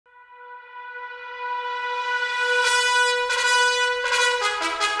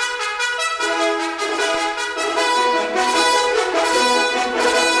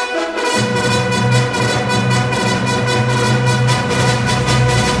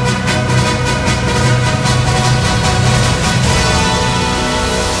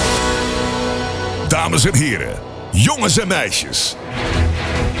Dames en heren, jongens en meisjes.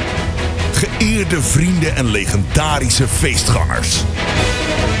 Geëerde vrienden en legendarische feestgangers.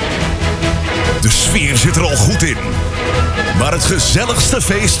 De sfeer zit er al goed in. Maar het gezelligste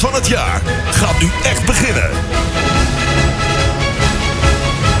feest van het jaar gaat nu echt beginnen.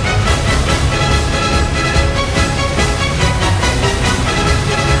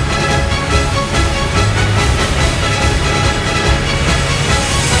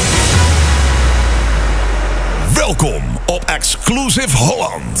 Welkom op X-Qlusive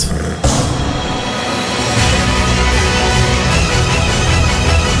Holland.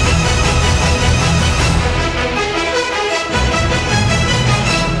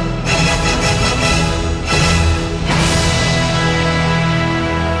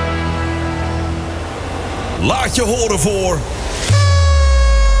 Laat je horen voor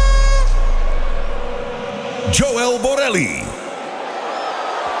Joël Borelli.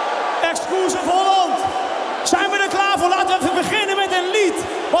 X-Qlusive Holland. Zijn we er klaar voor? Laten we even beginnen met een lied.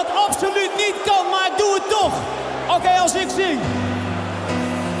 Wat absoluut niet kan, maar ik doe het toch. Oké, als ik zing.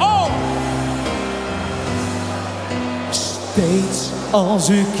 Oh! Steeds als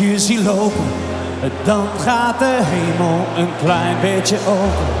ik je zie lopen, dan gaat de hemel een klein beetje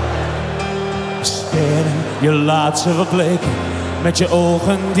open. Sterren, je laat ze verbleken, met je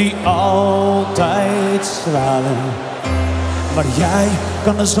ogen die altijd stralen. Maar jij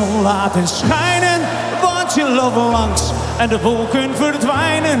kan de zon laten schijnen, want je loopt langs en de wolken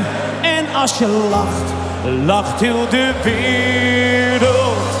verdwijnen. En als je lacht, lacht heel de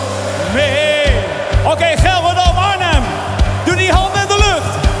wereld mee. Oké, Gelredome, Arnhem, doe die handen in de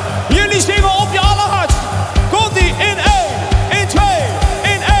lucht. Jullie zingen op je allerhardst. Komt-ie in 1, in 2,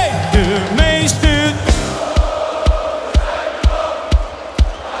 in 1. De meeste.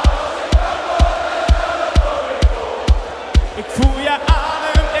 Ik voel je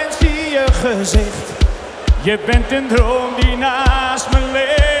adem en zie je gezicht. Je bent een droom die naast me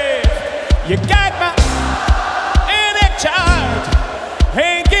ligt. Je kijkt me en ik je uit.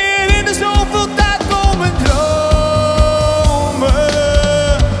 Eén keer in de zoveel tijd komen dromen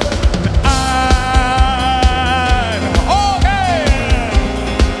uit. Oké.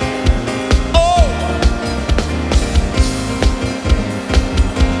 Oh.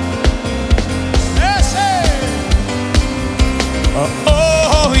 Yes, hey.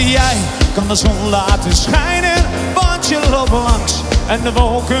 Oh, jij kan de zon laten schijnen, want je loopt langs en de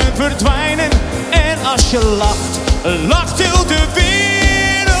wolken verdwijnen. En als je lacht, lacht heel de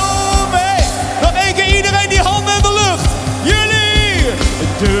wereld mee. Nog één keer iedereen die handen in de lucht. Jullie,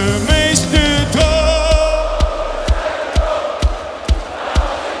 de meeste droom.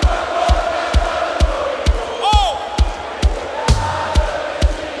 Oh!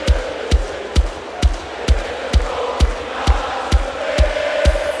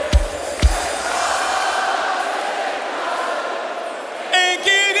 Eén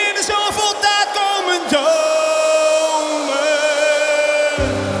keer in de zoveel tijd komen dromen.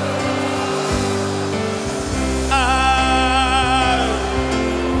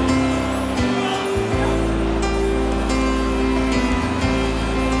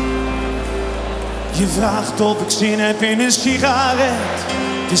 Je vraagt of ik zin heb in een sigaret.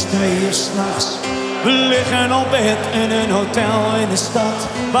 Het is 2 uur 's nachts. We liggen op bed in een hotel in de stad,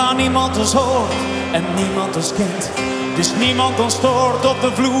 waar niemand ons hoort en niemand ons kent. Dus niemand ons stoort. Op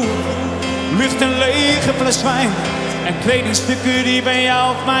de vloer ligt een lege fles wijn en kledingstukken die bij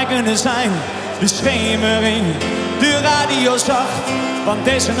jou of mij kunnen zijn. De schemering, de radio zacht, want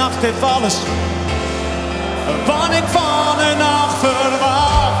deze nacht heeft alles wat ik van een nacht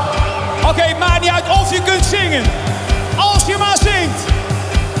verwacht. Oké, maakt niet uit of je kunt zingen, als je maar zingt.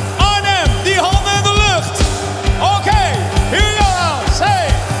 Arnhem, die handen in de lucht. Oké, hier gaan we. Hey,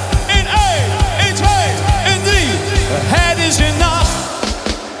 in 1, in 2, in 3. Het is een nacht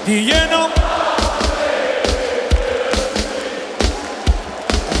die je nog.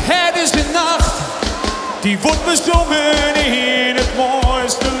 Het is een nacht die wordt bezongen in het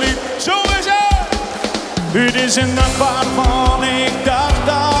mooiste lied. Zo is het. Het is een nacht waarvan ik dacht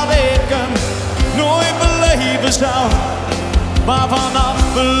dat ik hem nooit beleven zou. Maar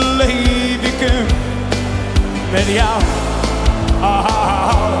vannacht beleef ik hem met jou.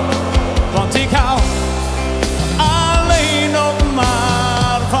 Want ik hou alleen nog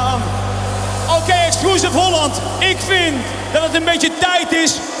maar van. Oké, X-Qlusive Holland. Ik vind dat het een beetje tijd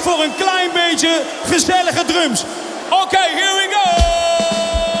is voor een klein beetje gezellige drums. Oké, here we go.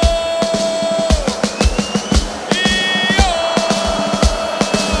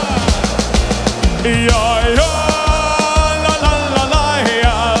 Ja, ja, la la la la,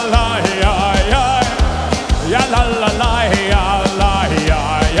 ja, la, ja, ja, ja, la la la, ja, la,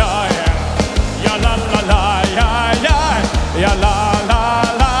 ja, ja, ja, la la.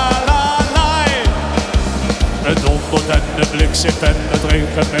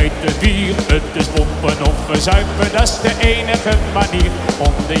 gedreven met de bier. Het is pompen of verzuipen, dat is de enige manier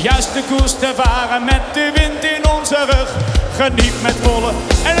om de juiste koers te varen met de wind in onze rug. Geniet met volle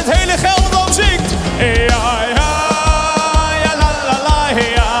en het hele Gelderland zingt. Ja, ja, ja, la, la, la,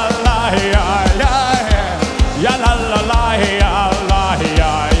 ja, la, ja, ja, ja, la, la, la, ja, la,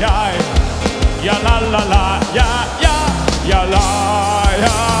 ja, ja, ja, la, la, la, ja, ja, ja, la,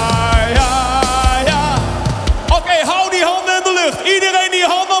 ja, ja, ja. Oké, hou die handen in de lucht. Iedereen die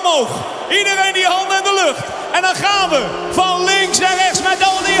handen omhoog. Iedereen die handen in de lucht. En dan gaan we van links naar rechts met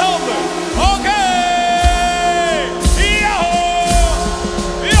al die handen. Oké. Ja hoor.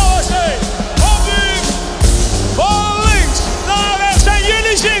 Jongens, hé. Op links. Van links naar rechts. En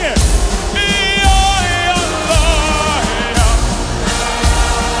jullie zingen. Ja, ja, la, ja.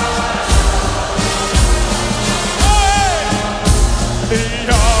 Hey.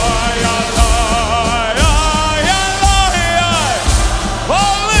 Ja, ja, la, ja, ja, la, ja.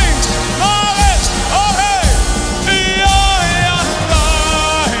 Van links naar rechts. Oh, hey. Ja, ja, la,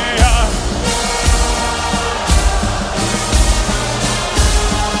 ja.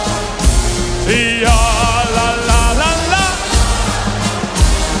 Ja, la, la, la, la.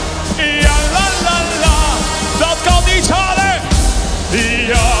 Ja, la, la, la. Dat kan iets harder.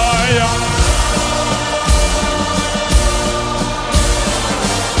 Ja, ja.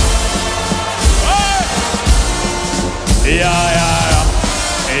 Hey. Ja, ja, ja.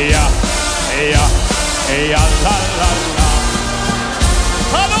 Ja, ja. Ja, la, la, la.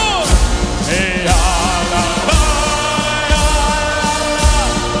 Ga door. Ja, la, la. Ja, la, la.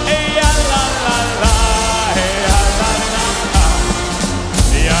 Ja, la, la, la. Ja, la, la, la.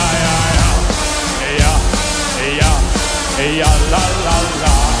 Ja, ja, ja. Ja, ja. Ja, la, la,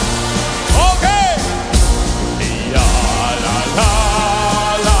 la. Oké. Ja, la, la,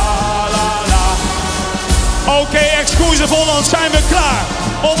 la, la, la. Oké, X-Qlusive Holland, zijn we klaar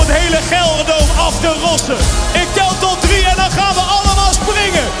om het hele Gelderdoom af te rossen. Ik tel tot 3 en dan gaan we allemaal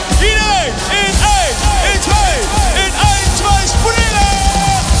springen. Iedereen in 1, in 2, in 1, 2, springen!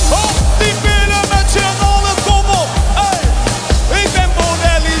 Op die billen met z'n allen, kom op! Hey. Ik ben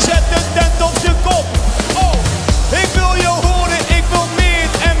Borelli, zet de tent op zijn kop. Oh, ik wil je horen, ik wil meer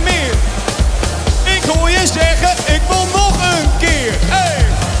en meer. Ik hoor je zeggen, ik wil nog een keer. Hey.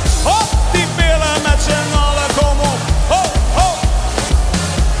 Op die billen met z'n allen, kom op. Ho, ho.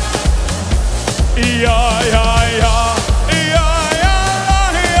 Ja, ja, ja. Ja, ja, ja,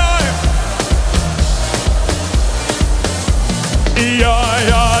 ja. Ja,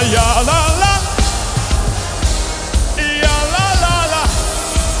 ja, ja, la, la. Ja, la, la, la.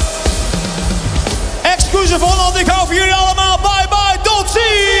 X-Qlusive Holland, ik hou voor jullie allemaal. Bye, bye, tot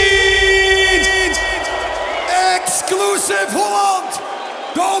ziens. X-Qlusive Holland.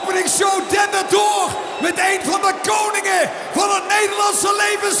 De openingsshow dendert door met een van de koningen van het Nederlandse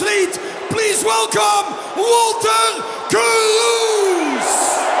levenslied. Please welcome Wolter Kroes.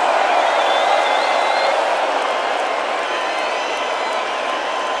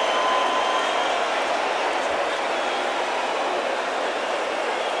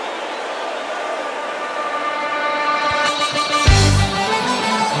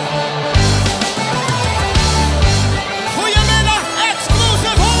 Goedemiddag,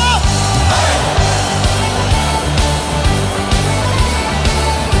 X-Qlusive Holland.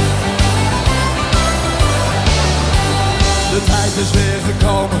 De tijd is weer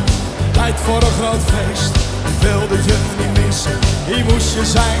gekomen, tijd voor een groot feest. Ik wilde je niet missen, hier moest je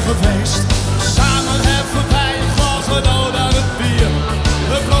zijn geweest. Samen hebben wij een glas genoten aan het bier.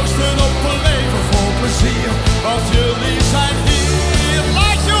 We proosten op een leven vol plezier, want jullie zijn hier.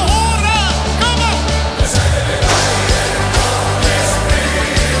 Laat je horen, kom op! We zijn er weer bij en dat is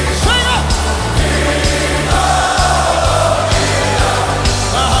prima. Zingen! Prima, prima.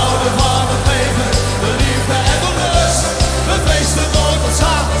 We houden van het leven, de liefde en de lust. We feesten nooit wat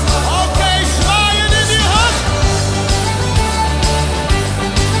samen. Oké, zwaaien in die hand.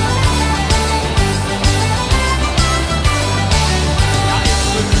 Ja, ik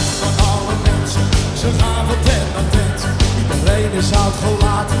geniet van alle mensen. Ze gaan van tent naar tent. Iedereen is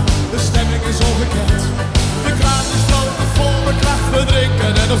uitgelaten. De stemming is ongekend. De kraan is lopen vol met kracht. We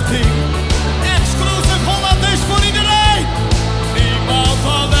drinken er nog 10. X-Qlusive Holland is voor iedereen. Niemand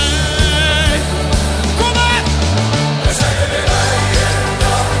alleen. Kom maar! We zijn er weer bij en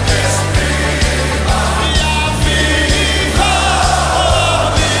dat is prima. Ja, viva, oh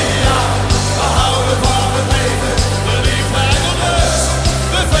ja. We houden van het leven, de liefde en de lust.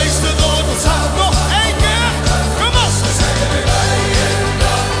 We feesten door tot samen. Nog één keer, kom op! We zijn er weer bij en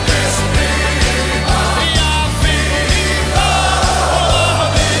dat is prima. Ja, viva, oh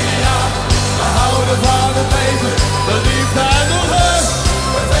ja.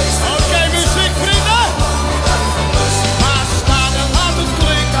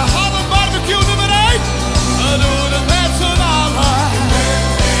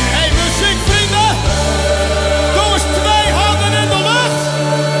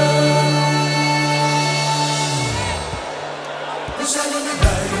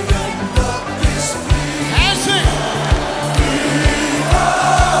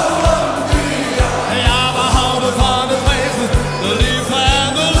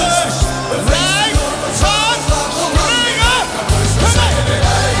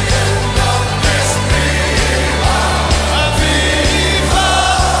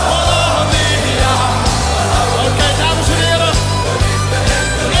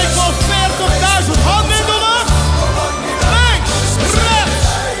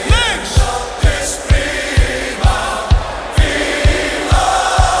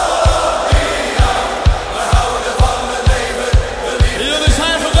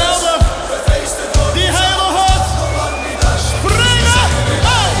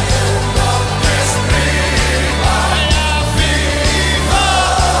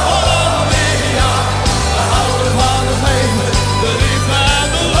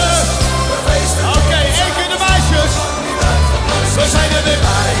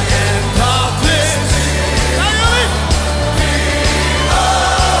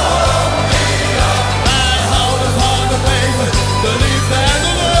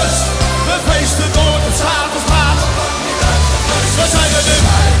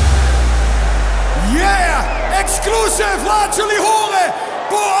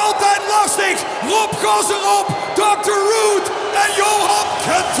 gas erop, Dr. Root en Johan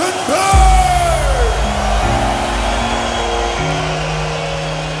Kettenberg.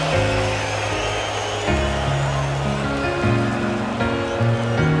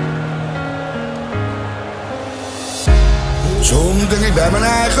 Soms denk ik bij mijn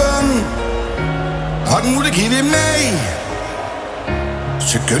eigen, wat moet ik hier weer mee?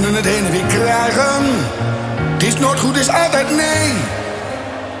 Ze kunnen het heen en weer krijgen, het is nooit goed, is altijd nee.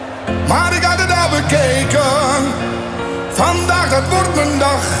 Maar ik had het al bekeken, vandaag dat wordt mijn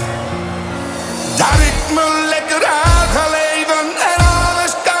dag. Dat ik me lekker uit ga leven en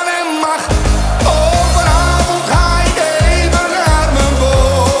alles kan en mag. Overavond ga ik even naar mijn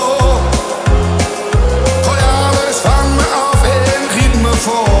bol. Gooi alles van me af en giet me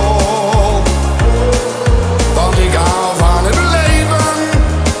vol. Want ik hou van het leven,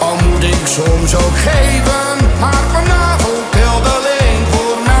 al moet ik soms ook geven. Maar vanavond telt alleen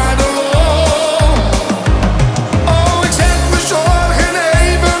voor mij de lol. Oh, ik zet mijn zorgen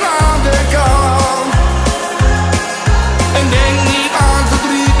even aan de kant en denk niet aan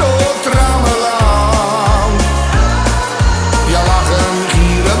verdriet of trammeland. Ja, lachen,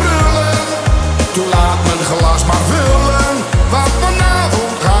 gieren, brullen, toen laat mijn glas maar vullen. Want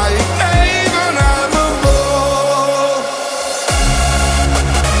vanavond ga ik even uit mijn bol.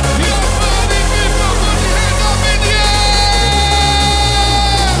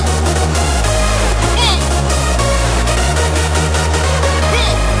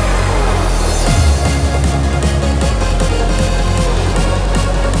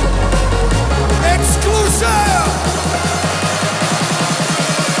 X-Qlusive!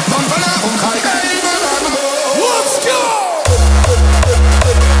 Want vanavond ga ik even uit mijn bol. Let's go!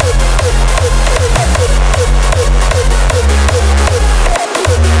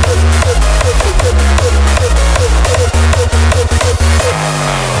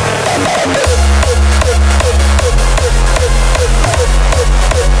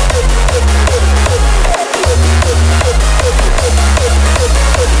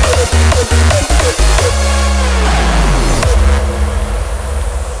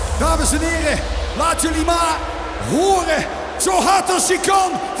 Dames en heren, laat jullie maar horen, zo hard als je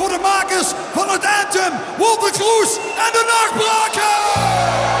kan, voor de makers van het anthem, Wolter Kroes en de Nachtbraken!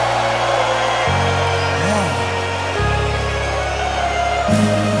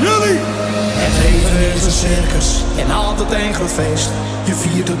 Jullie! Het leven is een circus en altijd een groot feest. Je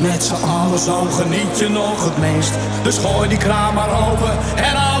viert het met z'n allen, zo geniet je nog het meest. Dus gooi die kraan maar open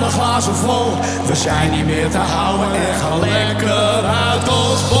en alle glazen vol. We zijn niet meer te houden en gaan lekker uit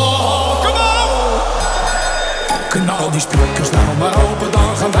ons bol. Kom op! Knal die speakers nou maar open,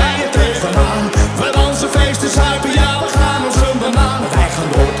 dan gaan wij er tegenaan. We dansen, feesten, zuipen, ja we gaan ons een banaan. Wij gaan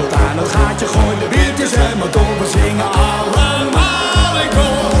door tot aan het gaatje, gooi de biertjes en maar door. We zingen allemaal in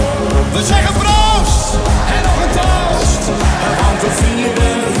koor. We zeggen proost en nog een toast, want we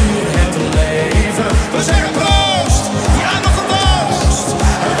vieren hier het leven. We zeggen proost, ja nog een toast,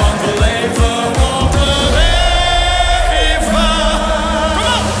 want we leven om te leven. Kom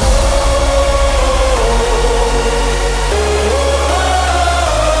op!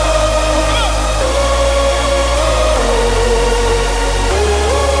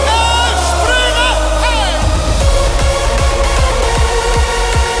 Springen! Hey!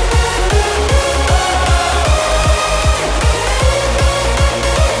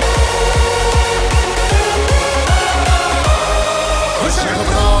 We zeggen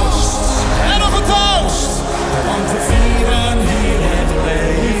proost en nog een toast, want we vieren hier het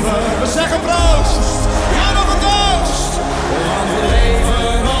leven. We zeggen proost, ja nog een toast, want we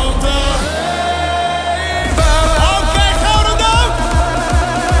leven om te leven. Oké, gouden dank.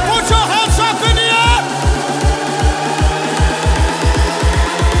 Put your hands up in the air.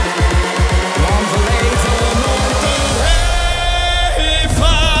 Want we leven om te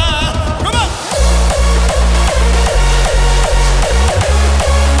leven. Kom op.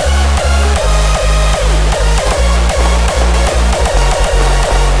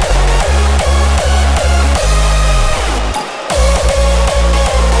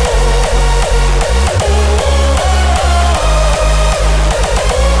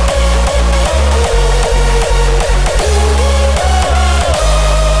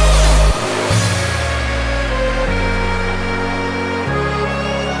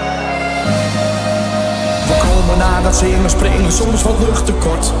 We komen na dat zingen, springen, soms wat lucht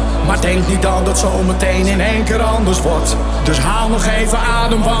tekort. Maar denk niet dat het zo meteen in één keer anders wordt. Dus haal nog even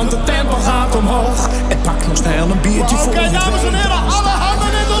adem, want het tempo gaat omhoog. En pak nog snel een biertje voor je. Oké, dames en heren, alle handen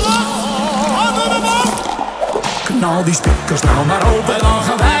in de lucht! Handen omhoog! al die speakers nou maar open, dan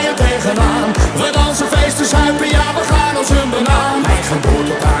gaan wij er tegenaan. We dansen, feesten, zuipen, ja we gaan als een banaan. Eigen boord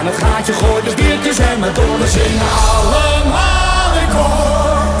tot aan het gaatje, gooi de biertjes en maar door. We zingen allemaal in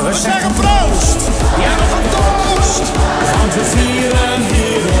koor. We zeggen proost, ja nog een toast. Want we vieren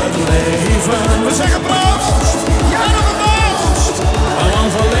hier het leven. We zeggen proost, ja nog een toast.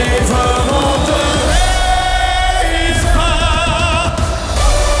 Want we leven op de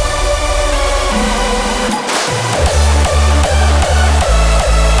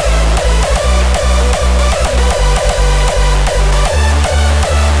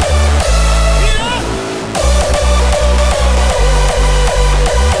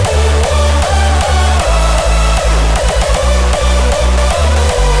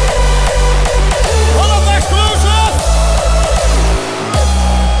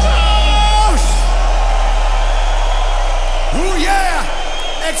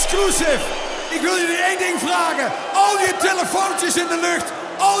X-Qlusive. Ik wil jullie één ding vragen. Al je telefoontjes in de lucht.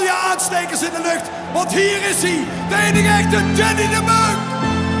 Al je aanstekers in de lucht. Want hier is hij. De enige echte Danny de Munk.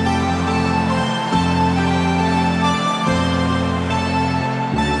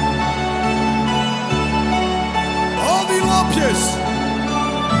 Al die lampjes.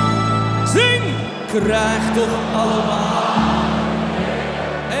 Zing! Krijg toch allemaal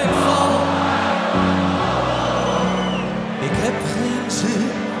en val. Ik heb geen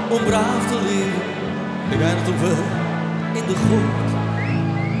zin om braaf te leren. Ik eindig toch wel in de goot.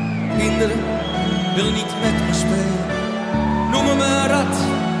 Kinderen willen niet met me spelen. Noemen me een rat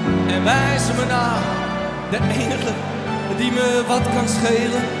en wijzen me na. De enige die me wat kan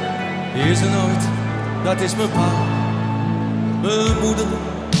schelen is er nooit, dat is mijn pa. Mijn moeder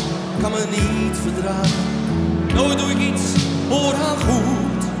kan me niet verdragen. Nooit doe ik iets voor haar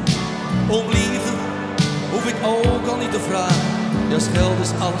goed. Om liefde hoef ik ook al niet te vragen. Ja, geld is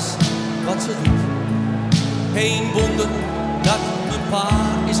alles wat ze doet. Geen wonder dat mijn pa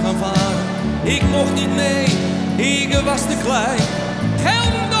is gaan varen. Ik mocht niet mee, ik was te klein.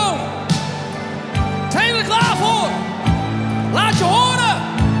 Geld doen! Zijn we er klaar voor? Laat je horen!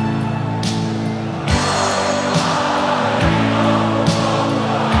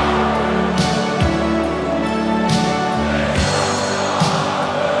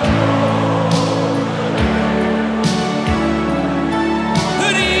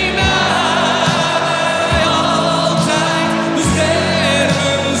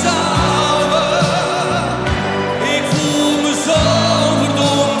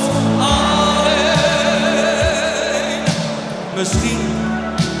 Misschien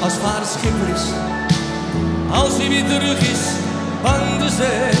als vader schipper is, als hij weer terug is van de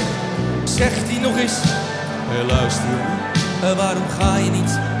zee, zegt hij nog eens: hey, luister jongen, waarom ga je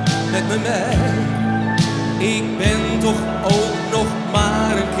niet met me mee? Ik ben toch ook nog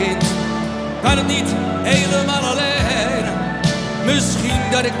maar een kind, kan het niet helemaal alleen. Misschien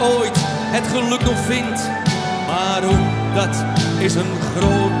dat ik ooit het geluk nog vind, maar ook dat is een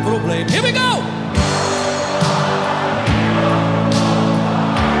groot probleem. Here we go!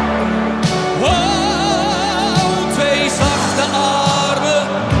 Wow, twee zachte armen.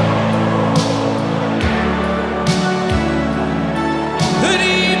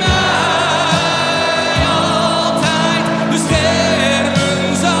 Die mij altijd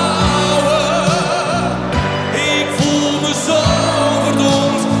beschermen zouden. Ik voel me zo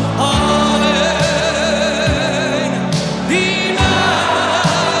verdomd alleen. Die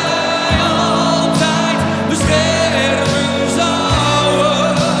mij altijd beschermen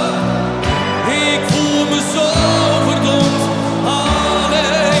zouden. Ik voel me zo verdomd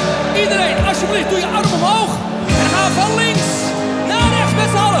alleen. Iedereen, alsjeblieft, doe je arm omhoog. En ga van links naar rechts met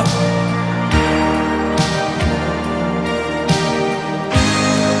z'n allen.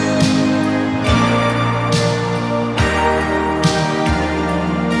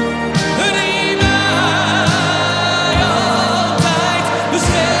 Die mij altijd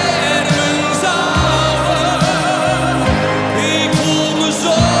beschermen zouden. Ik voel me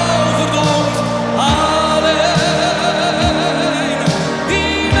zo verdomd alleen.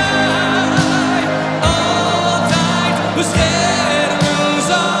 Die mij altijd beschermen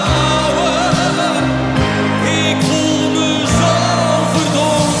zouden. Ik voel me zo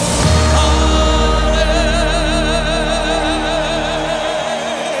verdomd alleen.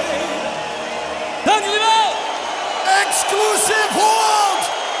 Dank jullie wel! X-Qlusive Holland.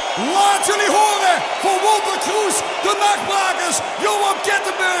 Laat jullie horen voor Wolter Kroes, de Nachtbrakers, Joël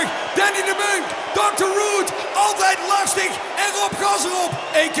Borelli, Danny de Munk, Dr. Root, altijd lastig en Rob Gas erop,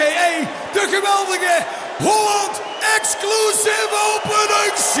 a.k.a. de geweldige Holland X-Qlusive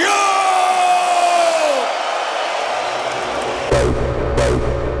Openingsshow.